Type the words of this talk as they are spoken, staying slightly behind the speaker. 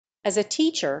As a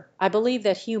teacher, I believe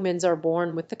that humans are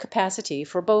born with the capacity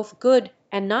for both good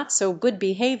and not so good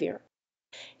behavior.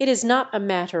 It is not a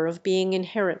matter of being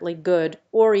inherently good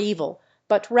or evil,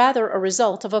 but rather a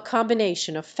result of a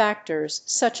combination of factors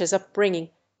such as upbringing,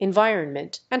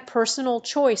 environment, and personal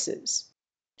choices.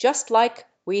 Just like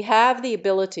we have the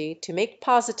ability to make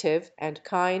positive and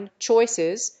kind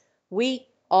choices, we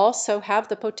also have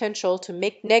the potential to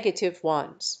make negative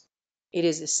ones. It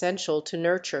is essential to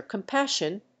nurture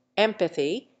compassion,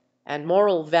 empathy, and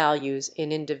moral values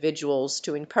in individuals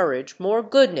to encourage more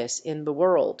goodness in the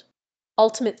world.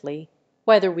 Ultimately,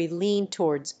 whether we lean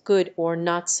towards good or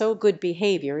not so good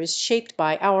behavior is shaped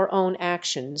by our own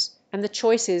actions and the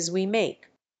choices we make.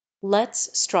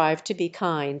 Let's strive to be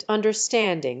kind,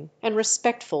 understanding, and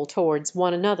respectful towards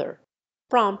one another.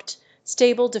 Prompt,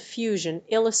 stable diffusion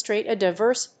illustrate a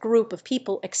diverse group of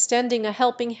people extending a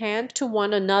helping hand to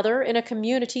one another in a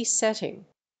community setting.